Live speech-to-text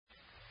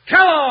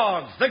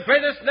Kellogg's, the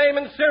greatest name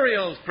in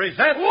cereals,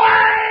 presents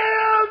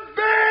Wild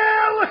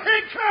Bill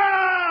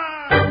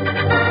Hickok!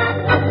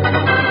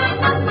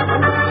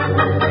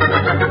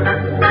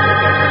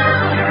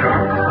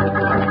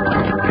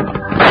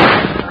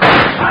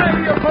 Hi,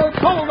 you folks,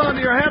 hold on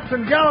to your hats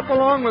and gallop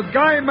along with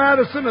Guy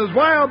Madison as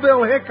Wild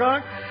Bill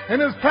Hickok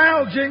and his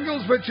pal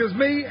Jingles, which is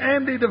me,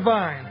 Andy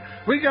Devine.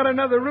 We got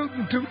another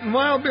rootin' tootin'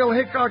 Wild Bill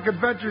Hickok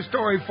adventure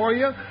story for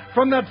you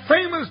from that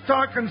famous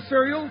talking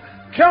cereal,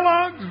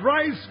 Kellogg's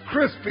Rice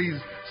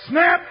Krispies.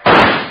 Snap,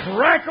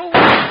 crackle,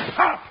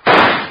 pop.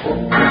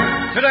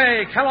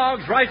 Today,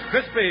 Kellogg's Rice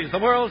Krispies, the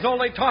world's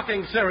only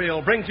talking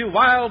cereal, brings you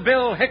Wild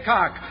Bill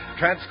Hickok,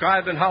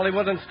 transcribed in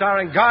Hollywood and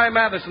starring Guy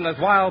Madison as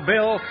Wild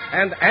Bill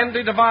and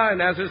Andy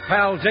Devine as his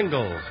pal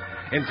Jingles.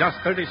 In just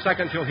 30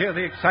 seconds, you'll hear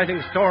the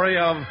exciting story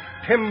of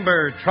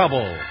Timber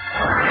Trouble.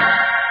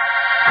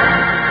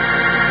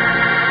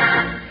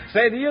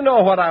 Say, do you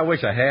know what I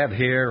wish I had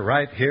here,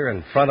 right here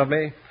in front of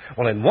me?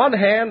 Well, in one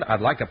hand,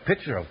 I'd like a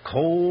pitcher of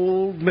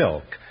cold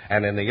milk,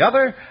 and in the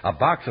other, a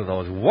box of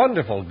those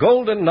wonderful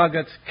golden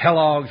nuggets,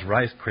 Kellogg's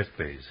Rice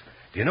Krispies.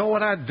 Do you know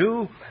what I'd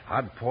do?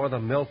 I'd pour the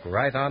milk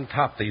right on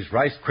top these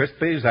Rice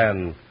Krispies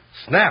and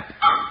snap,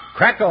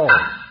 crackle,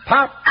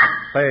 pop,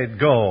 they'd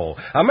go.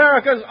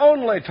 America's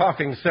only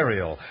talking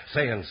cereal,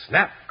 saying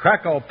snap,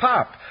 crackle,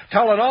 pop,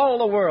 telling all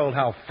the world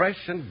how fresh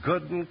and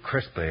good and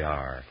crisp they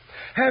are.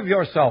 Have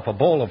yourself a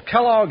bowl of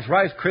Kellogg's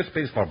Rice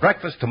Krispies for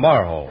breakfast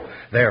tomorrow.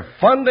 They're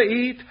fun to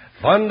eat,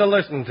 fun to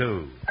listen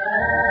to.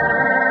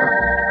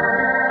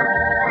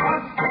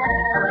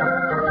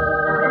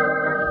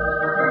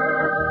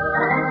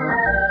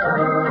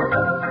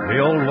 The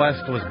Old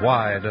West was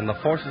wide and the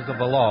forces of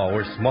the law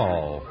were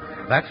small.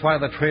 That's why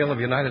the trail of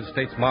United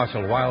States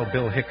Marshal Wild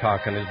Bill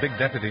Hickok and his big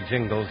deputy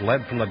Jingles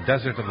led from the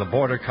desert of the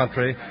border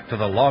country to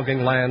the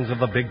logging lands of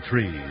the big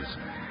trees.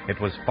 It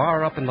was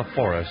far up in the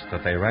forest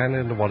that they ran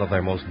into one of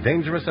their most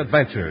dangerous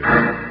adventures,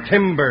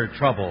 timber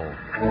trouble.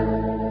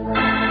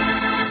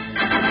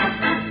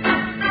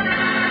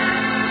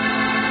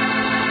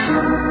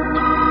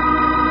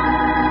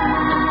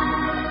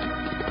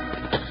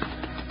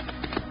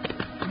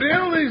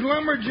 Bill, these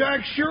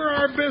lumberjacks sure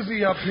are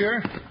busy up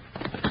here.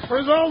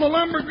 Where's all the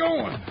lumber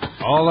going?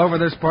 All over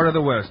this part of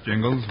the West,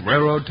 Jingles.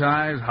 Railroad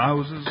ties,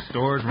 houses,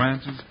 stores,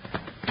 ranches.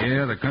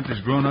 Yeah, the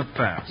country's grown up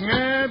fast.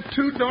 Yeah,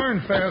 too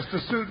darn fast to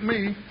suit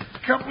me.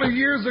 A couple of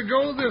years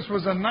ago, this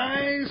was a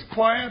nice,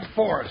 quiet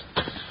forest.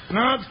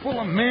 Now it's full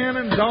of men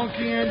and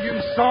donkey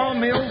engines,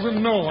 sawmills,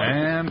 and noise.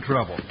 And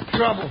trouble.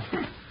 Trouble.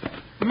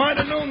 Might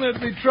have known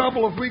there'd be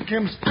trouble if we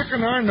came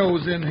sticking our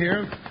nose in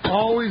here.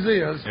 Always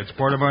is. It's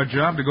part of our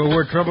job to go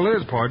where trouble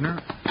is, partner.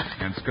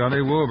 And Scotty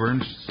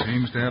Wilburn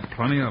seems to have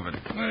plenty of it.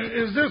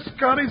 Is this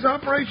Scotty's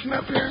operation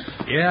up here?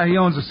 Yeah, he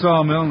owns a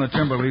sawmill and a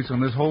timber lease on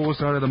this whole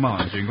side of the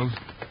mountain, Jingles.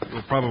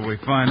 You'll probably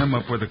find him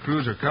up where the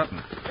crews are cutting.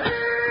 Hey,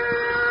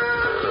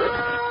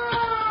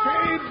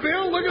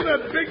 Bill, look at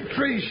that big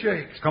tree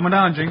shake. It's coming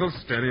down, Jingles.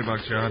 Steady,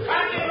 Buckshot.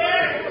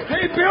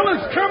 Hey, Bill,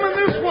 it's coming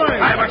this way.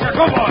 Hi, Buckshot,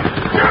 go, boy.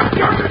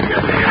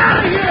 Get me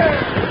out of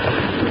here.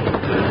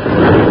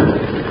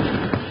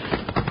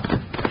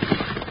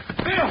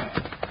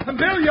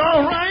 Bill, you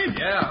all right?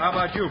 Yeah, how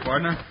about you,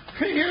 partner?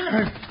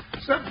 Yeah,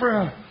 except for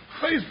a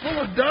face full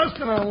of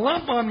dust and a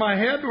lump on my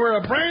head where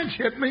a branch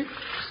hit me.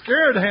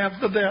 Scared half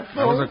to death,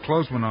 though. That was a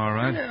close one, all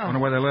right. Yeah. Wonder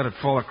why they let it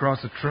fall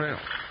across the trail.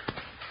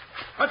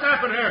 What's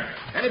happened here?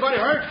 Anybody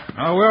hurt?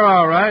 Oh, we're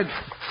all right.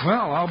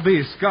 Well, I'll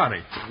be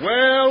Scotty.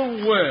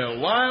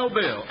 Well, Wild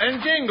Bill.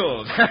 And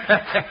Jingles.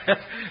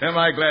 Am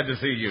I glad to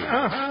see you?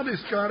 Howdy,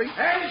 Scotty.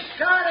 Hey,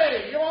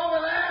 Scotty, you over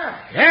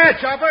there? Yeah,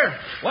 Chopper.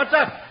 What's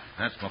up?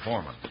 That's my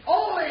foreman.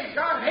 Ole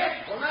got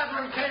hit when that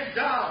one came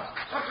down.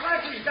 Looks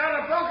like he's got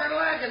a broken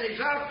leg and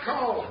he's out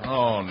cold.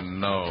 Oh,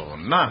 no.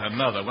 Not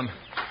another one.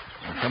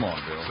 Well, come on,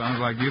 Bill. Sounds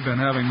like you've been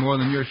having more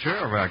than your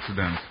share of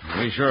accidents.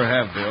 We sure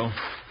have, Bill.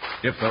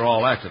 If they're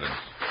all accidents.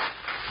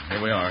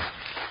 Here we are.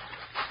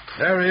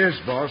 There he is,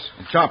 boss.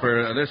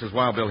 Chopper, this is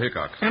Wild Bill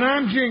Hickok. And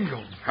I'm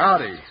Jingles.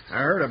 Howdy. I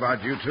heard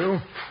about you two.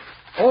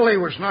 Ole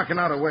was knocking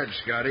out a wedge,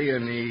 Scotty,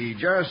 and he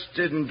just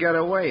didn't get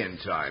away in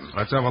time.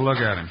 Let's have a look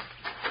at him.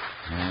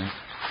 Yeah.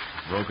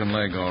 Broken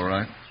leg, all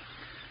right.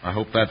 I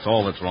hope that's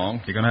all that's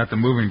wrong. You're going to have to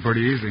move him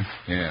pretty easy.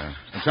 Yeah.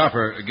 And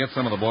Chopper, get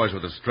some of the boys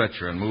with a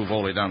stretcher and move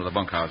Ole down to the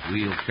bunkhouse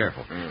real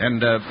careful.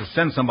 And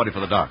send somebody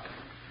for the doc.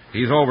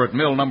 He's over at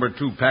mill number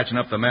 2 patching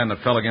up the man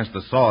that fell against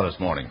the saw this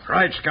morning.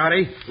 Right,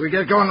 Scotty. We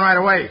get going right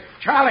away.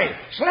 Charlie,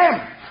 Slim,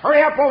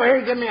 hurry up over here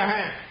and give me a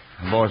hand.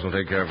 The boys will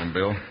take care of him,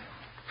 Bill.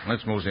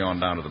 Let's mosey on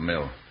down to the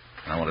mill.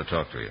 I want to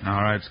talk to you.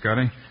 All right,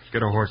 Scotty.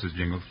 Get our horses,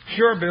 Jingles.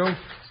 Sure, Bill.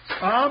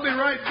 I'll be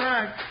right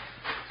back.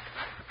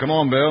 Come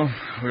on, Bill.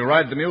 We'll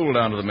ride the mule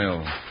down to the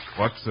mill.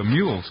 What's a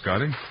mule,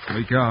 Scotty?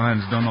 Lee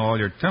Callahan's done all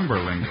your timber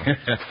lingo.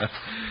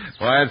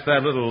 Why, it's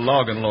that little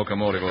logging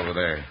locomotive over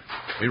there.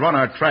 We run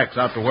our tracks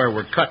out to where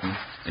we're cutting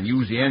and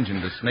use the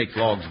engine to snake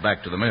logs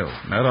back to the mill.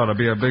 That ought to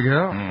be a big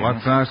help. A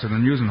lot faster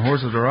than using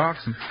horses or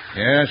oxen.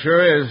 Yeah,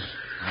 sure is.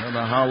 I don't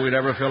know how we'd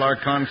ever fill our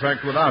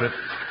contract without it.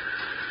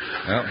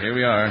 Well, here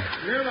we are.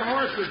 Here are the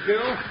horses,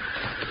 Bill.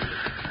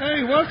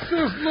 Hey, what's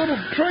this little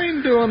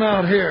train doing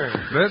out here?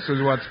 This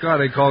is what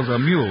Scotty calls a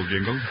mule,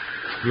 Jingles.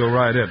 We'll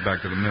ride it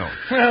back to the mill.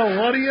 Well,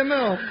 what do you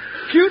know?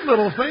 Cute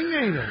little thing,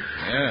 ain't it?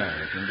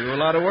 Yeah, it can do a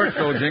lot of work,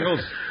 though,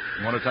 Jingles.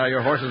 You want to tie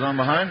your horses on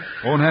behind?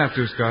 Won't have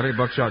to, Scotty.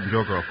 Buckshot and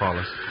Joker will follow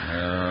us.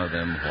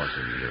 Them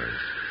horses of yours.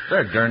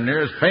 They're darn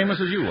near as famous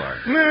as you are.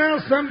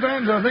 Well,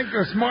 sometimes I think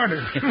they're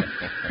smarter.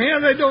 Yeah,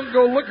 they don't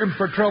go looking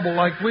for trouble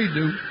like we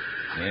do.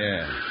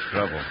 Yeah,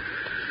 trouble.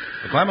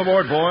 Well, climb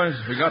aboard, boys.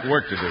 We got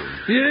work to do.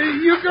 Yeah,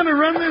 you gonna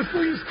run this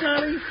thing,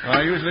 Scotty?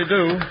 I usually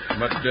do,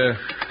 but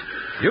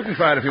you can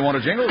try it if you want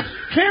to, Jingles.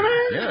 Can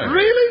I? Yeah.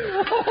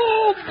 Really?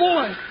 Oh,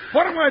 boy.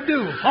 What do I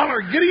do?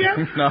 Holler giddy up?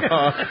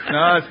 No,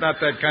 it's not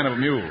that kind of a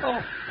mule. Oh.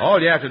 All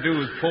you have to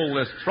do is pull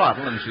this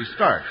throttle and she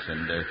starts.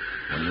 And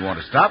when you want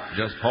to stop,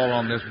 just haul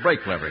on this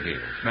brake lever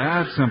here.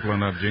 That's simple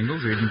enough,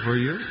 Jingles, even for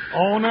you.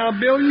 Oh, now,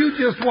 Bill, you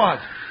just watch.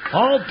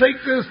 I'll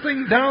take this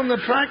thing down the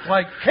track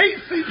like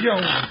Casey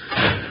Jones.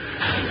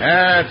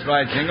 That's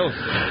right, Jingles.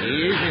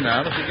 Easy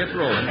now if it gets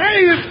rolling. Hey,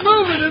 it's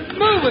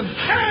moving.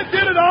 I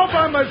did it all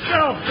by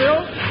myself,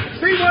 Bill.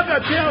 See what I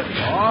tell you.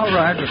 All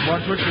right, but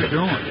watch what you're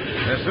doing.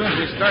 As soon as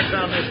we start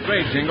down this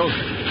grade, Jingles,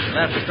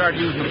 we'll have to start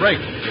using the brake.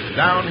 It's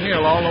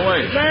downhill all the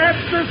way.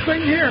 That's this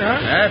thing here, huh?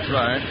 That's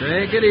right.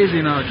 Take it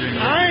easy now,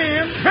 Jingles. I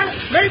am.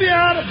 Maybe I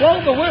ought to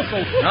blow the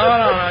whistle.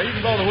 No. You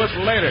can blow the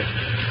whistle later.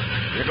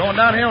 You're going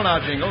downhill now,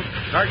 Jingles.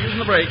 Start using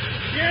the brake.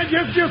 Yeah,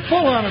 just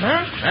pull on it,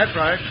 huh? That's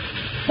right.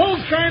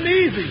 Pull's kind of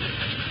easy.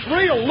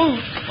 Real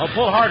loose. Oh,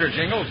 pull harder,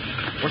 Jingles.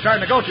 We're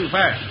starting to go too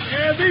fast.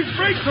 Yeah, these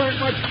brakes aren't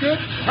much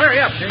good. Hurry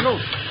up,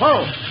 Jingles.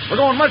 Pull.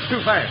 We're going much too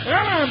fast. Well,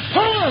 I'm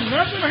pulling.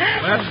 Nothing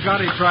happened. Let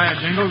Scotty try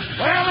it, Jingles.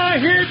 Well, I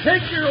hear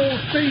take your old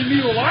steam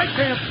mule. I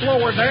can't slow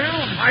her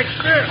down. Like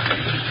this.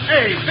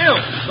 Hey, Bill,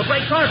 the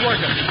brakes aren't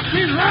working.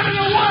 She's running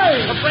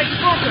away. The brake's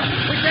broken.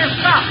 We can't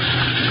stop.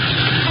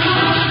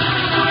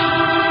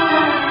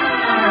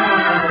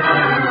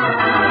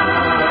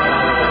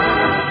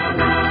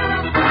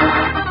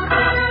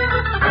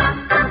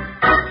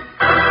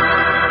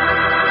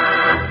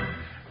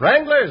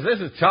 Wranglers, this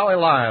is Charlie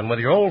Lyon with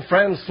your old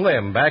friend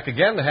Slim, back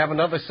again to have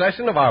another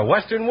session of our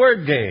Western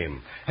word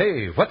game.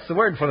 Hey, what's the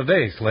word for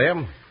today,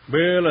 Slim?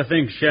 Well, I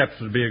think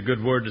shaps would be a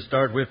good word to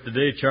start with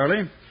today,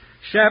 Charlie.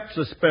 Shaps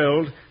is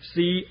spelled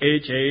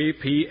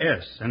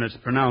C-H-A-P-S, and it's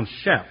pronounced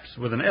shaps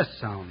with an S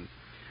sound.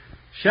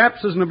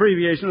 Shaps is an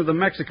abbreviation of the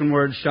Mexican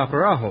word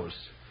chaparajos.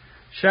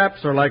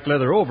 Shaps are like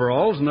leather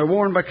overalls, and they're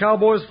worn by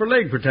cowboys for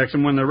leg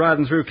protection when they're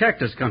riding through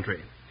cactus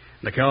country.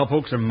 The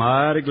cowpokes are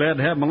mighty glad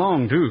to have them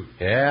along, too.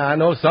 Yeah, I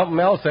know something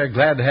else they're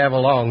glad to have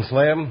along,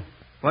 Slim.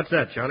 What's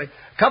that, Charlie?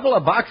 A couple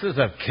of boxes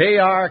of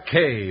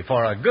KRK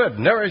for a good,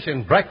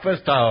 nourishing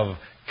breakfast of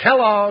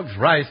Kellogg's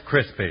Rice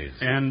Krispies.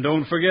 And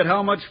don't forget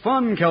how much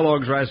fun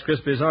Kellogg's Rice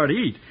Krispies are to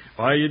eat.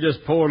 Why, you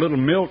just pour a little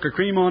milk or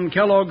cream on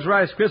Kellogg's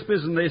Rice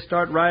Krispies, and they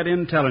start right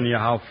in telling you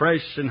how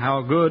fresh and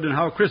how good and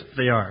how crisp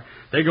they are.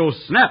 They go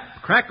snap,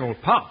 crackle,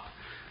 pop.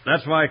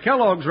 That's why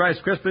Kellogg's Rice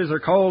Krispies are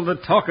called the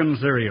talking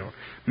cereal.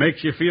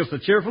 Makes you feel so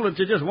cheerful that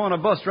you just want to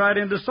bust right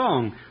into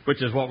song,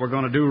 which is what we're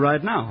going to do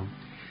right now.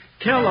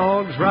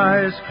 Kellogg's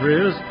Rice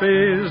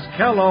Krispies,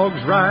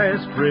 Kellogg's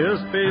Rice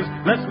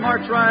Krispies. Let's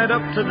march right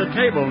up to the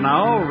table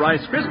now.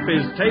 Rice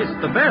Krispies taste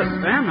the best,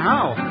 and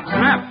how?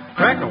 Snap,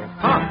 crackle,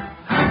 pop.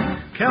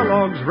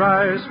 Kellogg's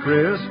Rice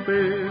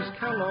Krispies,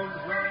 Kellogg's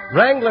Rice...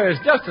 Wranglers,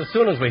 just as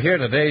soon as we hear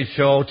today's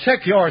show,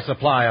 check your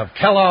supply of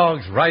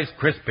Kellogg's Rice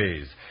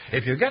Krispies.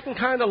 If you're getting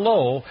kind of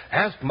low,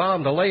 ask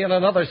Mom to lay in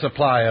another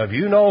supply of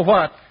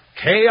you-know-what,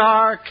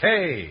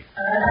 KRK.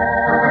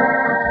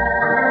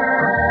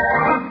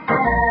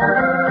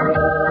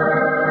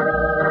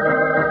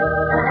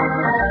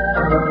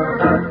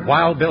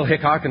 Wild Bill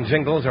Hickok and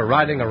Jingles are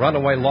riding a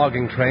runaway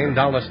logging train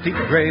down a steep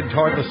grade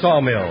toward the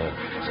sawmill.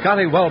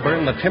 Scotty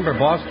Welburn, the timber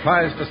boss,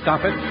 tries to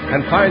stop it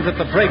and finds that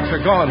the brakes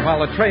are gone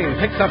while the train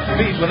picks up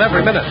speed with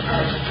every minute.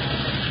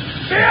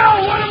 Bill,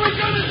 what are we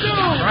going to do?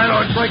 Try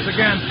those brakes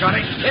again, Scotty.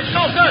 It's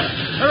no good.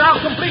 They're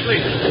out completely.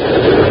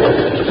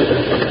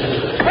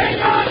 Hang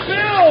on,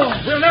 Bill!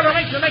 We'll never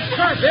make the next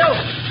turn, Bill.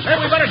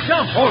 Maybe we better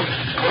jump. Oh,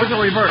 where's the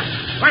reverse?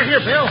 Right here,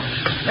 Bill.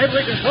 Maybe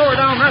we can slow her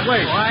down that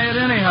way. Quiet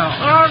anyhow.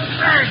 Oh,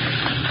 thanks.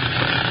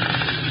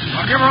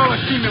 I'll give her all the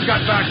steam you've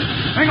got back.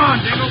 Hang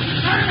on, Jingles.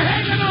 I'm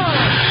hanging on!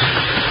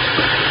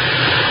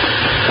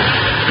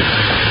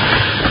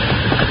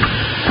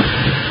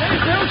 Hey,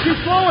 Bill, she's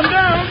slowing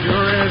down.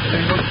 Sure is,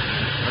 Jingles.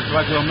 Looks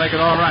like we'll make it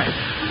all right.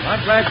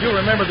 I'm glad you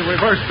remembered the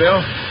reverse, Bill.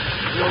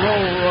 We'll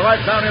roll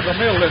right down into the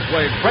mill this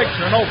way, brakes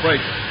or no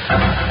brakes.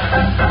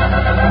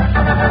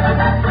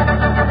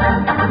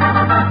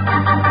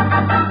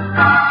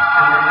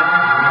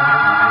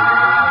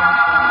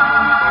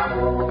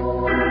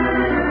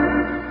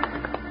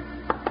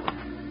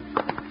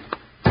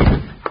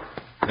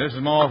 This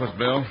is my office,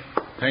 Bill.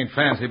 Ain't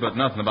fancy, but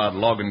nothing about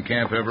logging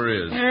camp ever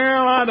is.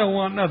 Well, I don't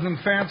want nothing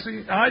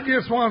fancy. I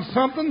just want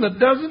something that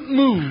doesn't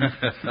move.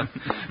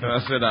 Well,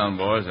 sit down,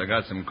 boys. I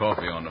got some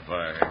coffee on the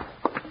fire here.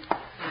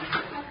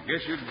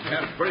 Guess you'd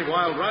had a pretty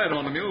wild ride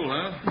on the mule,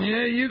 huh?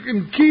 Yeah, you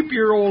can keep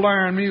your old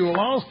iron mule.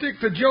 I'll stick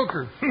to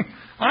Joker.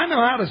 I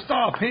know how to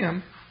stop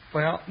him.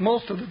 Well,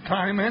 most of the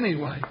time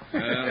anyway.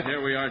 Well,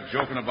 here we are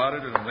joking about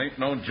it, and it ain't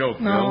no joke,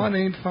 No, Bill. it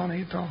ain't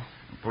funny at all.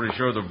 I'm pretty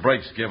sure the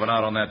brakes given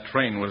out on that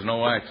train was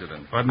no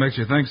accident. What makes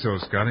you think so,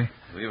 Scotty?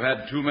 We've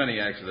had too many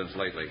accidents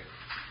lately.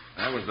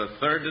 That was the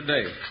third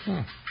today.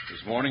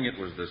 This morning it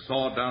was the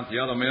saw down at the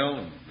other mill,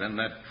 and then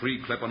that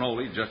tree clipping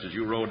Ole just as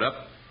you rode up.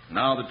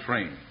 Now the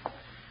train.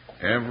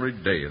 Every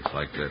day it's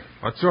like that.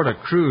 What sort of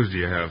crews do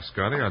you have,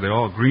 Scotty? Are they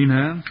all green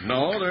hands?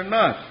 No, they're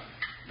not.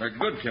 They're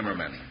good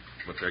timbermen,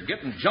 but they're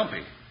getting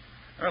jumpy.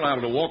 They're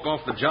liable to walk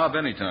off the job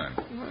anytime.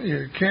 Well,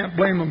 you can't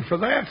blame them for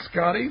that,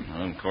 Scotty.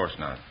 Well, of course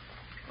not.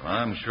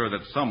 I'm sure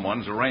that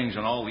someone's arranging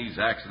all these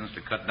accidents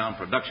to cut down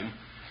production,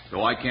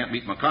 so I can't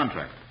meet my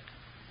contract.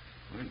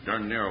 We're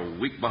darn near a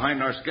week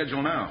behind our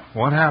schedule now.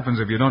 What happens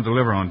if you don't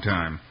deliver on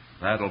time?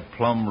 That'll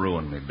plumb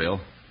ruin me, Bill.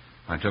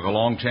 I took a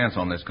long chance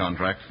on this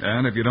contract.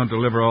 And if you don't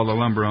deliver all the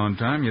lumber on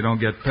time, you don't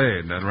get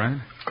paid, that right?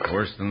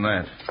 Worse than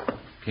that.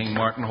 King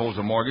Martin holds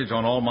a mortgage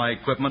on all my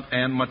equipment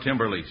and my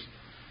timber lease.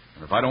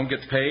 And if I don't get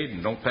paid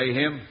and don't pay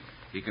him,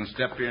 he can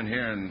step in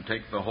here and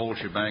take the whole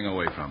shebang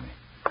away from me.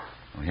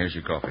 Well, here's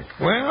your coffee.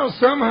 Well,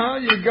 somehow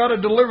you got to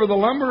deliver the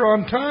lumber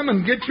on time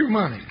and get your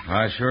money.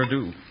 I sure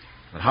do.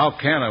 But how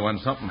can I when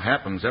something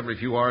happens every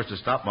few hours to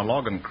stop my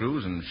logging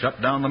crews and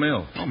shut down the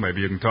mill? Well, maybe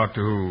you can talk to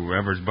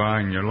whoever's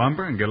buying your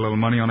lumber and get a little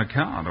money on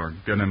account or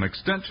get an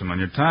extension on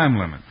your time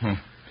limit.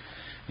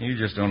 You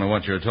just don't know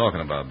what you're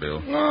talking about,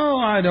 Bill. Oh,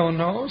 I don't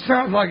know.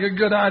 Sounds like a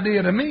good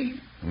idea to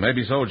me.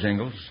 Maybe so,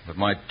 Jingles, but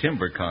my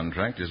timber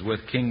contract is with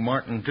King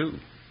Martin, too.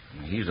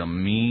 He's a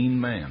mean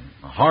man,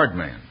 a hard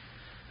man,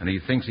 and he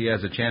thinks he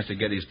has a chance to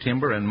get his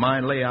timber and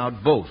my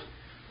layout both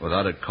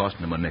without it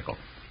costing him a nickel.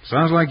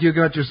 Sounds like you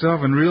got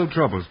yourself in real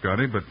trouble,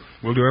 Scotty, but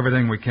we'll do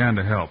everything we can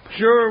to help.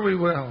 Sure we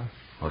will.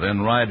 Well, then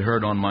ride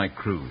herd on my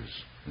cruise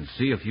and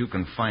see if you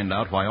can find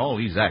out why all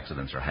these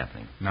accidents are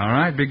happening. All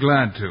right, be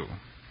glad to.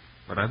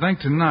 But I think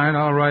tonight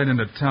I'll ride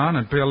into town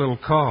and pay a little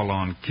call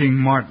on King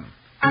Martin.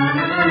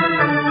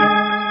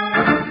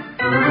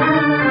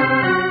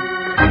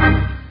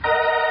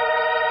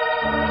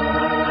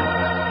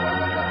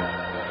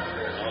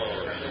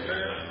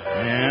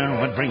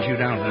 What brings you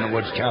down from the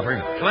woods,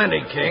 Chopper?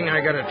 Plenty, King.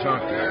 I got to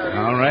talk to you.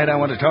 All right, I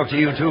want to talk to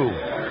you, too.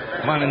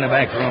 Come on in the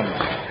back room.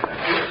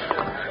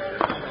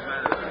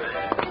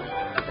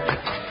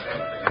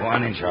 Go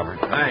on in, Chopper.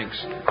 Thanks.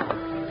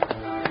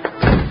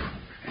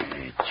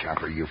 Hey,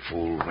 Chopper, you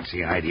fool. What's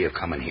the idea of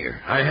coming here?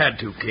 I had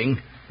to,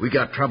 King. We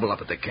got trouble up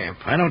at the camp.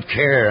 I don't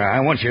care. I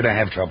want you to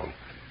have trouble.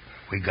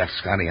 We got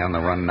Scotty on the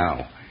run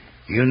now.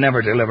 You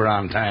never deliver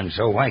on time,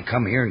 so why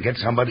come here and get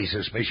somebody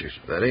suspicious?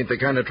 That ain't the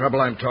kind of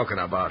trouble I'm talking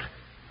about.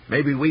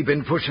 Maybe we've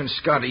been pushing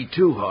Scotty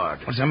too hard.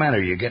 What's the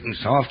matter? You getting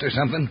soft or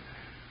something?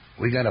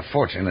 We got a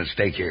fortune at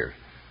stake here.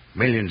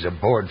 Millions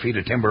of board feet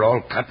of timber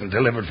all cut and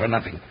delivered for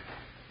nothing.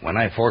 When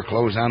I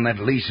foreclose on that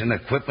lease and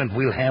equipment,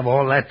 we'll have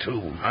all that,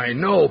 too. I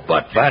know,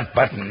 but...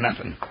 But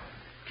nothing.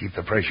 Keep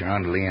the pressure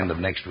on till the end of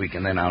next week,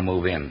 and then I'll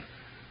move in.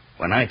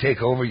 When I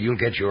take over, you'll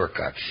get your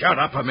cut. Shut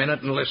up a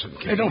minute and listen,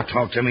 King. Hey, don't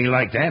talk to me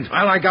like that.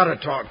 Well, I gotta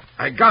talk.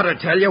 I gotta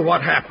tell you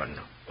what happened.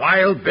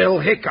 Wild Bill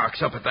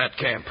Hickok's up at that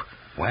camp.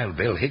 Wild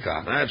Bill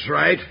Hickok? That's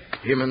right.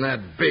 Him and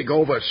that big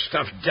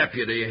overstuffed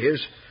deputy of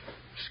his.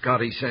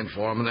 Scotty sent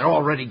for him, and they're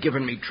already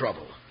giving me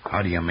trouble.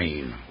 How do you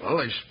mean? Well,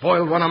 they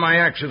spoiled one of my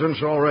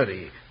accidents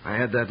already. I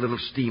had that little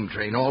steam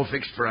train all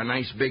fixed for a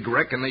nice big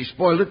wreck, and they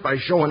spoiled it by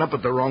showing up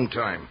at the wrong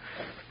time.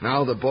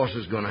 Now the boss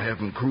is going to have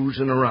them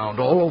cruising around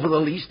all over the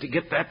lease to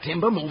get that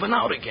timber moving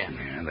out again.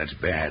 Yeah, that's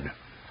bad.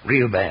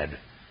 Real bad.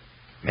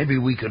 Maybe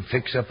we could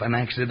fix up an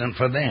accident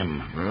for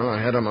them. Well,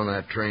 I had them on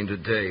that train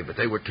today, but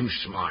they were too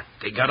smart.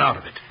 They got out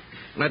of it.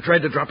 And I tried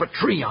to drop a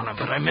tree on them,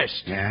 but I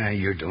missed. Yeah,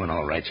 you're doing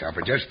all right,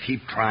 Chopper. Just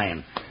keep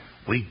trying.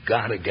 We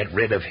gotta get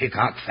rid of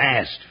Hickok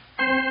fast.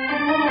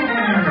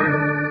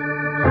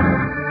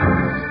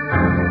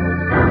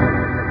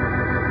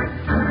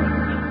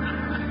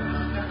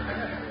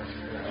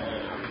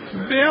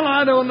 Bill,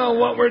 I don't know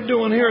what we're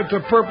doing here at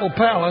the Purple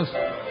Palace.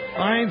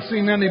 I ain't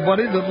seen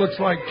anybody that looks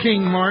like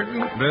King Martin.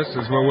 This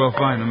is where we'll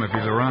find him if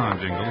he's around,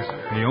 Jingles.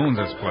 He owns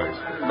this place.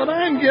 But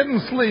I'm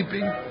getting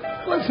sleepy.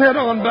 Let's head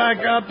on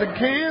back out to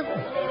camp.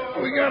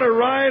 We got to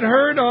ride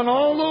herd on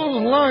all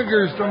those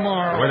loggers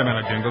tomorrow. Wait a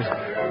minute, Jingles.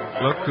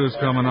 Look who's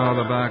coming out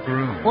of the back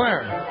room.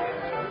 Where?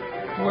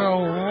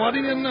 Well, what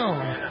do you know?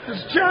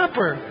 It's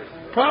Chopper.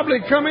 Probably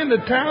come into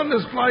town to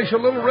splash a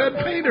little red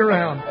paint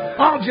around.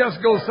 I'll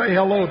just go say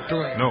hello to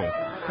him. No.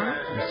 Huh?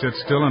 You sit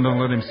still and don't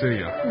let him see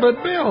you.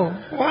 But, Bill,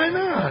 why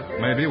not?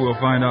 Maybe we'll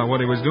find out what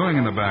he was doing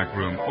in the back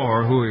room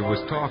or who he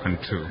was talking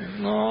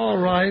to. All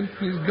right.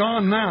 He's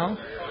gone now.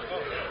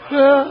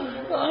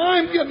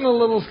 I'm getting a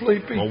little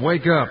sleepy. Well,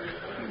 wake up.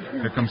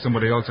 Here comes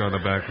somebody else out of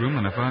the back room,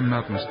 and if I'm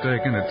not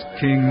mistaken, it's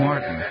King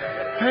Martin.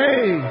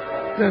 Hey,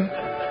 then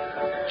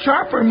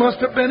Chopper must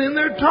have been in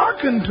there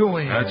talking to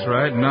him. That's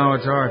right. Now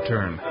it's our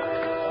turn.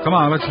 Come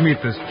on, let's meet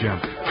this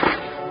gent.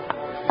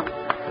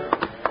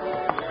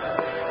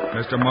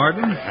 Mr.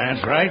 Martin?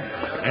 That's right.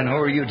 And who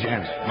are you,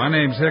 gents? My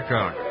name's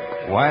Hickok.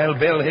 Wild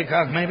Bill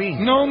Hickok, maybe?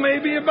 No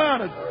maybe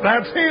about it.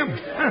 That's him.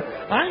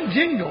 I'm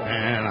Jingle.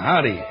 And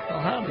howdy.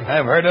 Well, howdy.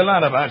 I've heard a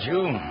lot about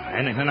you.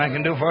 Anything I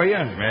can do for you?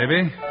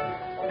 Maybe.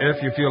 If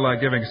you feel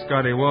like giving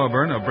Scotty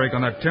Welburn a break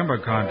on that timber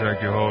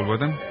contract you hold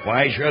with him.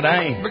 Why should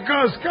I?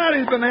 Because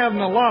Scotty's been having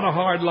a lot of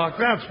hard luck,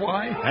 that's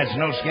why. That's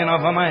no skin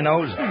off of my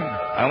nose.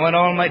 I want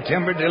all my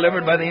timber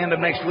delivered by the end of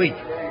next week.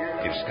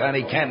 If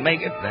Scotty can't make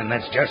it, then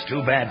that's just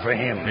too bad for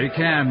him. He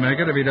can make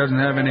it if he doesn't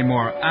have any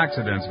more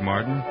accidents,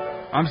 Martin.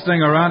 I'm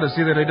staying around to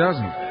see that he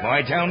doesn't.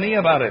 Why, tell me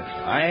about it.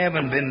 I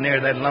haven't been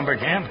near that lumber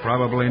camp.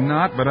 Probably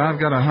not, but I've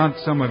got to hunt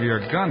some of your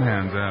gun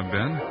hands have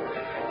been.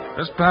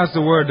 Just pass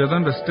the word to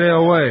them to stay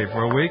away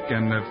for a week,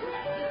 and if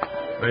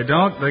they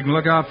don't, they can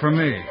look out for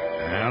me.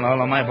 Well,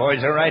 all of my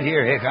boys are right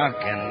here,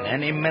 Hickok, and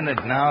any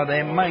minute now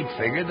they might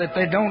figure that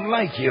they don't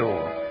like you.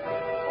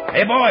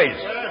 Hey, boys,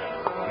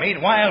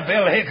 meet Wild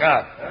Bill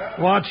Hickok.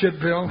 Watch it,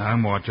 Bill.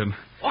 I'm watching.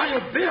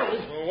 Wild Bill?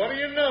 Well, what do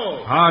you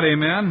know? Howdy,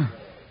 men.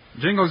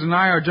 Jingles and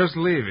I are just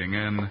leaving,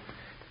 and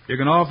you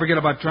can all forget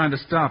about trying to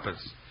stop us.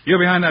 You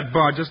behind that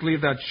bar, just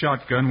leave that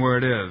shotgun where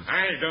it is.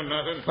 I ain't done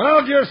nothing.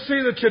 Well, just see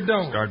that you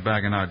don't. Start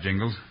backing out,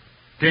 Jingles.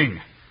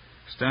 King,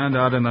 stand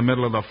out in the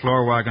middle of the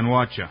floor where I can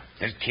watch you.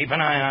 Just keep an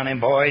eye on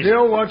him, boys.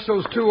 Bill, watch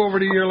those two over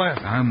to your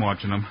left. I'm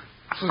watching them.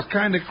 This is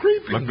kind of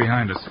creepy. Look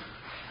behind us.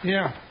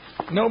 Yeah.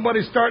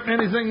 Nobody's starting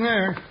anything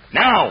there.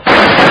 Now!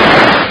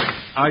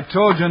 I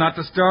told you not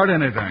to start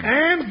anything.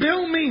 And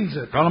Bill means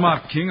it. Call him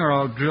out, King, or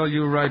I'll drill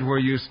you right where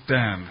you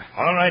stand.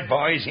 All right,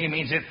 boys, he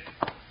means it.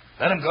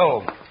 Let him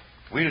go.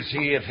 We'll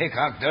see if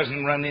Hickok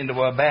doesn't run into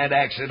a bad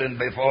accident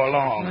before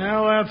long.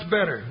 Well, that's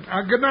better.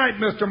 Good night,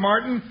 Mr.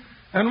 Martin.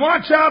 And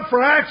watch out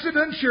for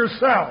accidents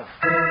yourself.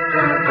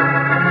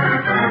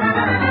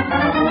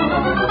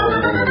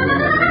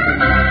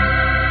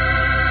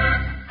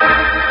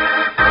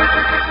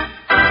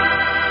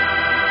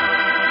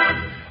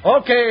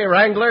 Okay,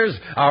 Wranglers,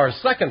 our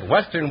second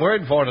Western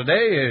word for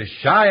today is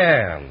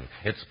Cheyenne.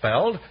 It's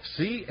spelled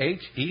Cheyenenne,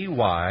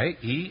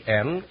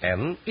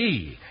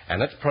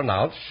 and it's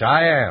pronounced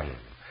Cheyenne.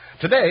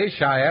 Today,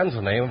 Cheyenne's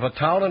the name of a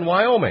town in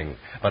Wyoming,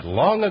 but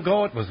long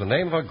ago it was the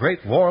name of a great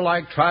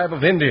warlike tribe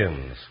of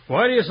Indians.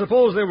 Why do you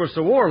suppose they were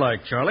so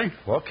warlike, Charlie?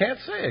 Well, can't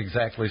say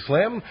exactly,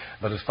 Slim,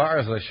 but as far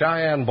as the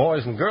Cheyenne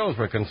boys and girls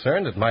were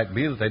concerned, it might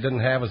be that they didn't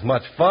have as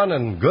much fun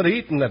and good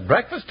eating at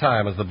breakfast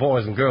time as the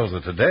boys and girls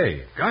of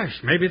today. Gosh,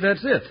 maybe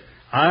that's it.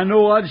 I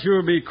know I'd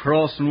sure be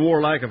cross and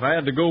warlike if I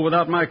had to go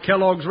without my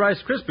Kellogg's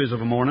Rice Krispies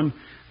of a morning.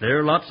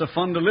 They're lots of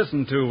fun to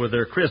listen to with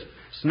their crisp,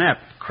 snap,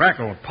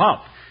 crackle,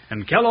 pop.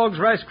 And Kellogg's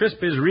Rice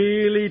Krispies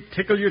really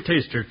tickle your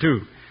taster,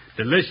 too.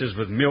 Delicious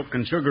with milk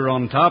and sugar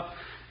on top,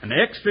 and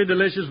extra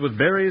delicious with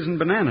berries and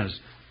bananas.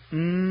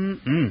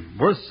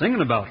 Worth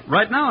singing about.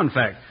 Right now, in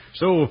fact.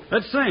 So,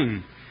 let's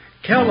sing.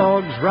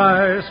 Kellogg's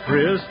Rice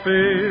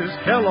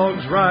Krispies,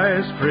 Kellogg's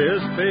Rice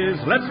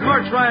Krispies. Let's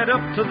march right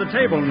up to the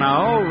table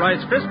now.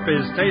 Rice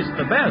Krispies taste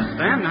the best.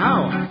 And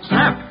how?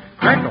 Snap,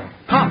 crackle,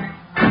 pop.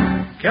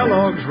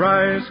 Kellogg's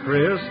Rice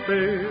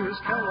Krispies,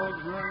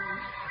 Kellogg's Rice.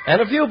 And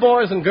if you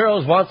boys and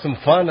girls want some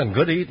fun and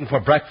good eating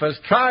for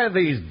breakfast, try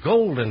these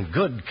golden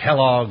good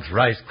Kellogg's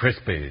Rice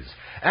Krispies.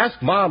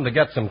 Ask Mom to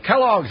get some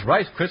Kellogg's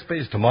Rice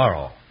Krispies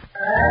tomorrow.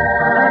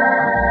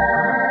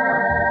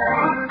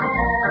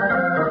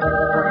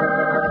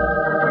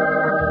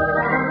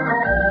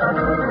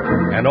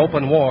 An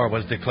open war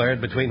was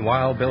declared between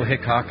Wild Bill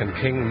Hickok and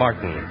King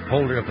Martin,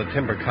 holder of the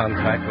timber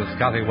contract with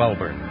Scotty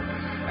Welburn.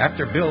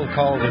 After Bill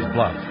called his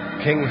bluff,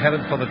 King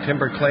headed for the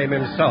timber claim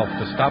himself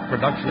to stop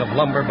production of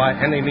lumber by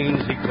any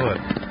means he could.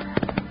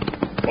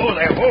 Whoa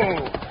there,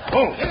 whoa!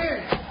 Whoa!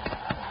 Hey!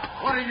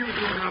 What are you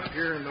doing up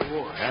here in the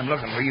woods? I'm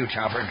looking for you,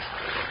 Chopper.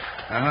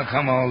 How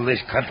come all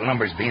this cut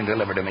lumber's being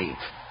delivered to me?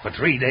 For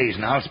 3 days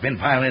now, it's been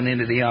piling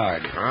into the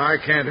yard. I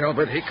can't help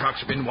it.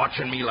 Hickok's been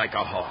watching me like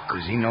a hawk.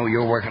 Does he know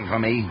you're working for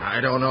me?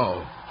 I don't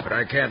know, but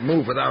I can't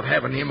move without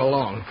having him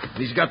along.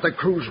 He's got the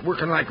crews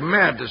working like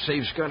mad to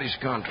save Scotty's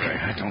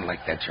contract. I don't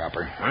like that,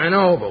 Chopper. I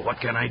know, but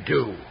what can I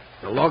do?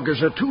 The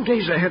loggers are 2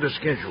 days ahead of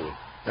schedule.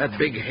 That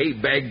big hay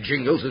bag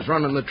Jingles is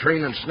running the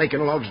train and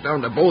snaking logs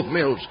down to both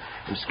mills.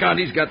 And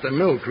Scotty's got the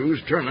mill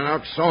crews turning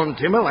out sawing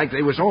timber like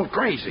they was all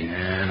crazy.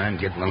 Yeah, and I'm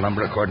getting the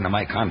lumber according to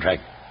my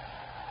contract.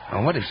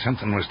 Well, what if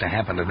something was to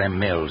happen to them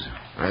mills?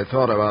 I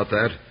thought about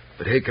that,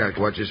 but Hickok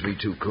watches me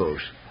too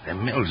close.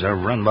 Them mills are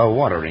run by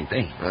water, ain't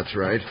they? That's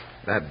right.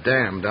 That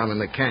dam down in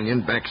the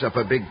canyon backs up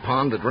a big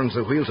pond that runs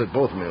the wheels at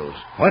both mills.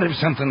 What if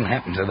something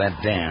happened to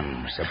that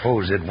dam?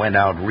 Suppose it went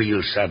out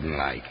real sudden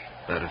like.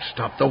 That'd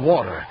stop the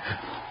water.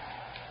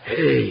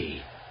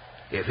 Hey,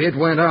 if it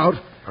went out,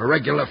 a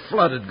regular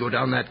flood'd go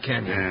down that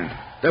canyon. Yeah.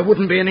 There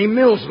wouldn't be any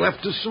mills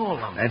left to saw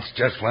them. That's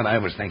just what I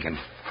was thinking.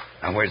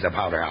 Now, where's the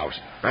powder house?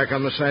 Back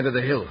on the side of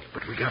the hill,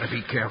 but we gotta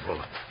be careful.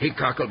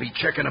 Hickok will be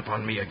checking up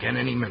on me again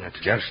any minute.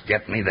 Just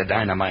get me the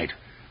dynamite.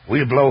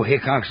 We'll blow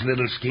Hickok's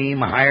little scheme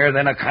higher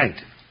than a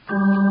kite.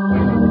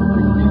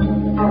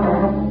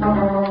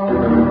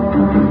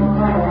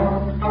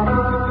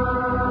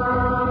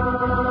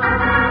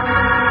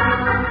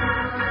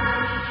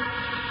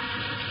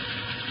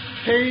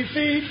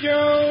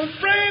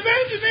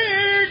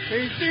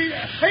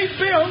 Hey,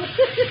 Bill.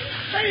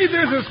 Hey,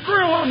 there's a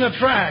squirrel on the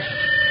track.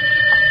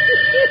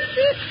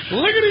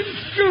 Look at him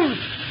scoot.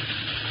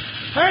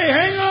 Hey,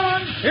 hang on.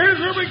 Here's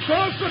where we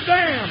cross the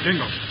dam.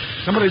 Jingles,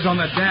 somebody's on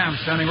that dam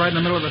standing right in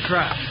the middle of the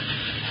track.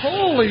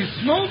 Holy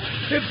smoke.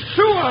 It's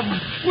two of them.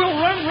 We'll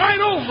run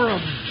right over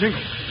them.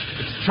 Jingles,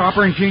 it's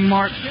Chopper and King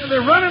Mart. Yeah,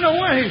 they're running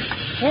away.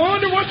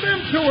 Wonder what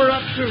them two are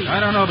up to. I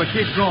don't know, but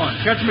keep going.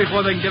 Catch them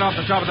before they can get off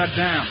the top of that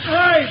dam.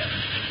 Right.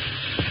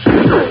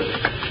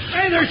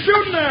 Hey, they're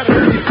shooting at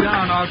us. Keep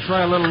down. I'll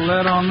try a little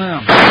lead on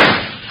them.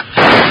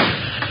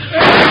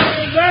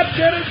 That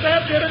did it.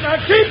 Now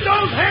keep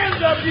those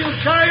hands up, you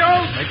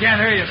coyote. They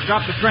can't hear you.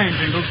 Stop the train,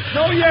 Jingles.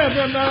 Oh, yeah.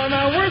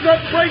 Now, where's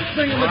that brake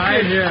thing in the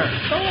Right kid? here.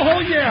 Oh,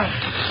 yeah.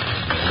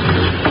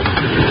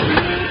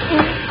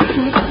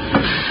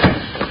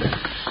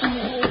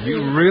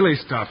 You really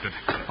stopped it.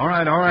 All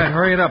right.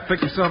 Hurry it up.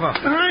 Pick yourself up.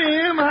 I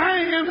am.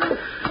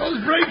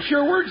 Those brakes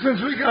sure work since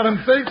we got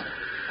them fixed.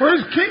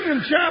 Where's King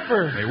and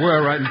Chopper? They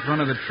were right in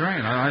front of the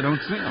train. I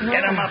don't see them.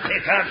 Get 'em up,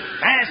 Hickok.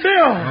 Fast.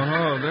 Bill.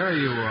 Oh, there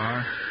you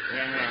are.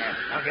 Yeah,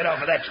 now get off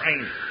of that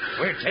train.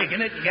 We're taking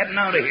it and getting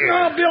out of here.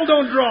 No, Bill,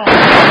 don't draw.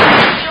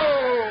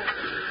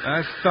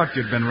 I thought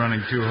you'd been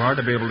running too hard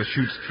to be able to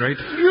shoot straight.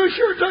 You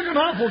sure took an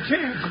awful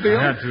chance, Bill.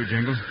 I had to,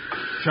 Jingles.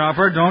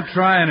 Chopper, don't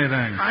try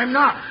anything. I'm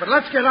not, but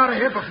let's get out of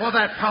here before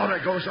that powder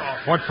goes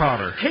off. What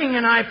powder? King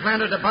and I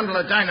planted a bundle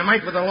of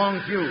dynamite with a long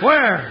fuse.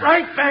 Where?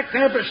 Right back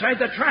there beside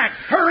the track.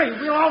 Hurry,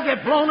 we'll all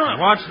get blown up.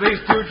 Watch these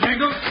two,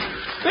 Jingles.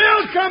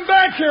 Bill, come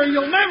back here.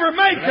 You'll never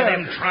make Let it.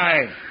 him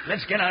try.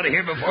 Let's get out of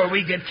here before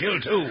we get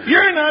killed, too.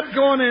 You're not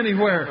going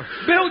anywhere.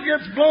 Bill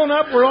gets blown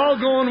up, we're all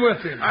going with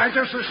him. I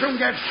just as soon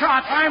get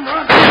shot. I'm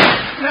running.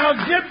 Now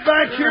get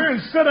back here and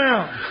sit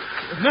down.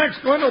 The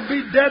next one will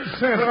be dead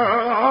center.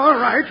 All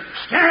right.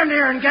 Stand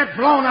here and get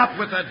blown up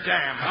with the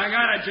dam. I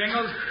got it,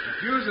 Jingles. The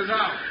fuse is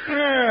out.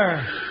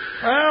 There.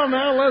 Well,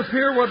 now let's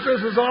hear what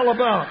this is all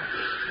about.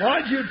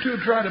 Why'd you two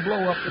try to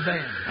blow up the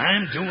dam?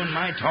 I'm doing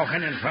my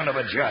talking in front of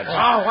a judge.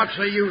 Oh, what's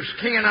the use?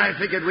 King and I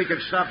figured we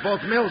could stop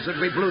both mills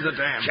if we blew the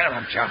dam. Shut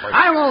up, Chopper.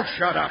 I won't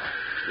shut up.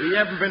 We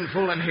haven't been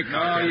fooling Hickok.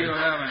 No, any. you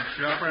haven't,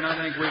 Chopper, and I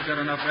think we've got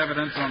enough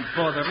evidence on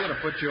both of you to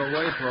put you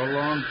away for a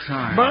long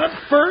time. But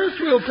first,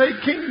 we'll take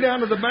King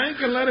down to the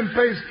bank and let him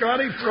pay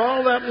Scotty for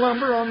all that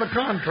lumber on the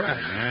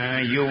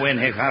contract. You win,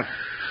 Hickok.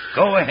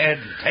 Go ahead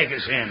and take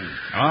us in.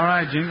 All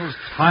right, Jingles,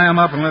 tie him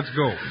up and let's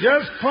go.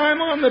 Just climb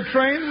on the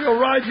train. We'll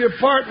ride you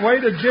part way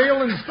to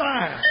jail in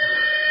style.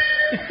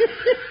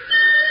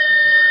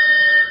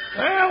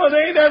 Well,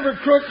 it ain't every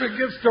crook that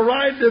gets to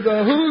ride to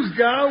the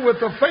Hoosgow with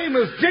the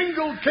famous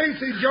Jingle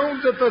Casey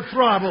Jones at the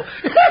throttle.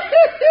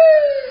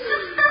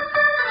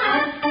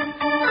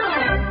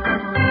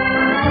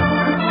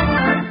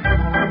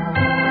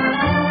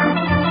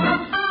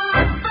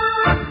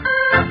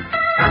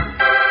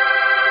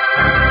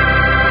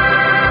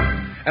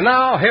 And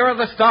now, here are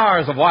the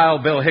stars of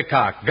Wild Bill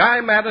Hickok,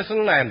 Guy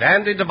Madison and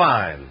Andy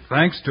Devine.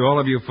 Thanks to all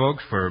of you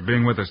folks for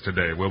being with us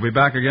today. We'll be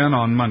back again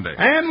on Monday.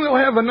 And we'll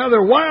have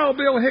another Wild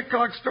Bill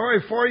Hickok story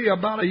for you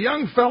about a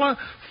young fella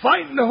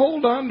fighting to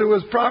hold on to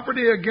his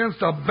property against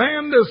a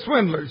band of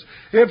swindlers.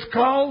 It's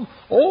called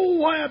Old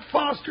Wyatt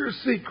Foster's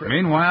Secret.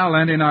 Meanwhile,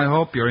 Andy and I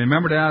hope you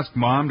remember to ask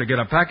Mom to get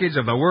a package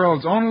of the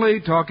world's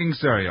only talking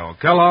cereal,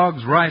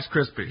 Kellogg's Rice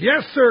Krispies.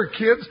 Yes, sir,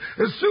 kids.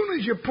 As soon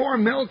as you pour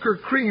milk or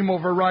cream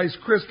over Rice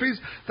Krispies,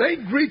 they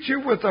greet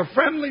you with a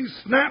friendly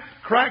snap,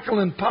 crackle,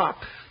 and pop.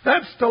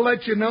 That's to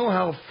let you know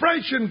how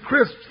fresh and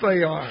crisp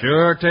they are.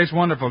 Sure tastes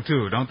wonderful,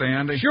 too, don't they,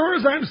 Andy? Sure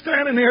as I'm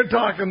standing here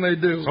talking, they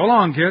do. So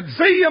long, kids.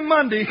 See you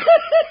Monday.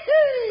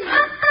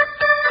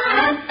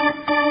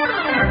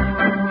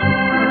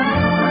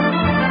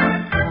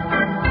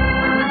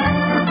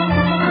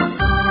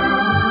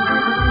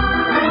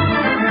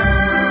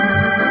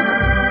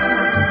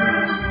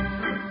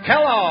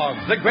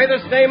 Kellogg's, the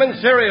greatest name in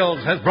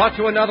cereals, has brought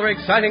you another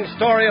exciting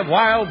story of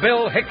Wild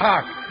Bill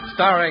Hickok,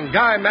 starring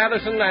Guy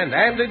Madison and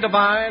Andy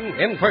Devine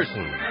in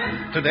person.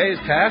 Today's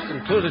cast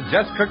included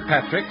Jess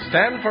Kirkpatrick,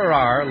 Stan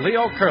Farrar,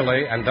 Leo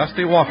Curley, and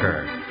Dusty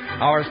Walker.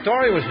 Our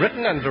story was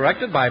written and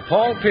directed by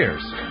Paul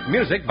Pierce.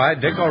 Music by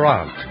Dick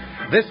Orant.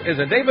 This is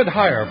a David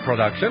Heyer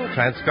production,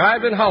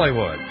 transcribed in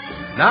Hollywood.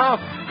 Now,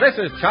 this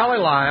is Charlie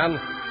Lyon,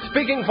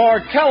 speaking for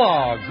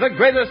Kellogg's, the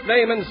greatest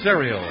name in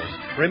cereals,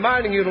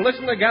 reminding you to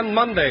listen again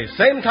Monday,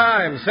 same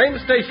time, same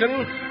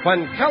station,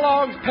 when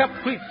Kellogg's Pep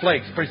Wheat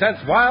Flakes presents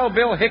Wild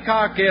Bill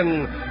Hickok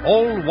in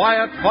Old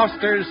Wyatt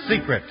Foster's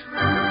Secret.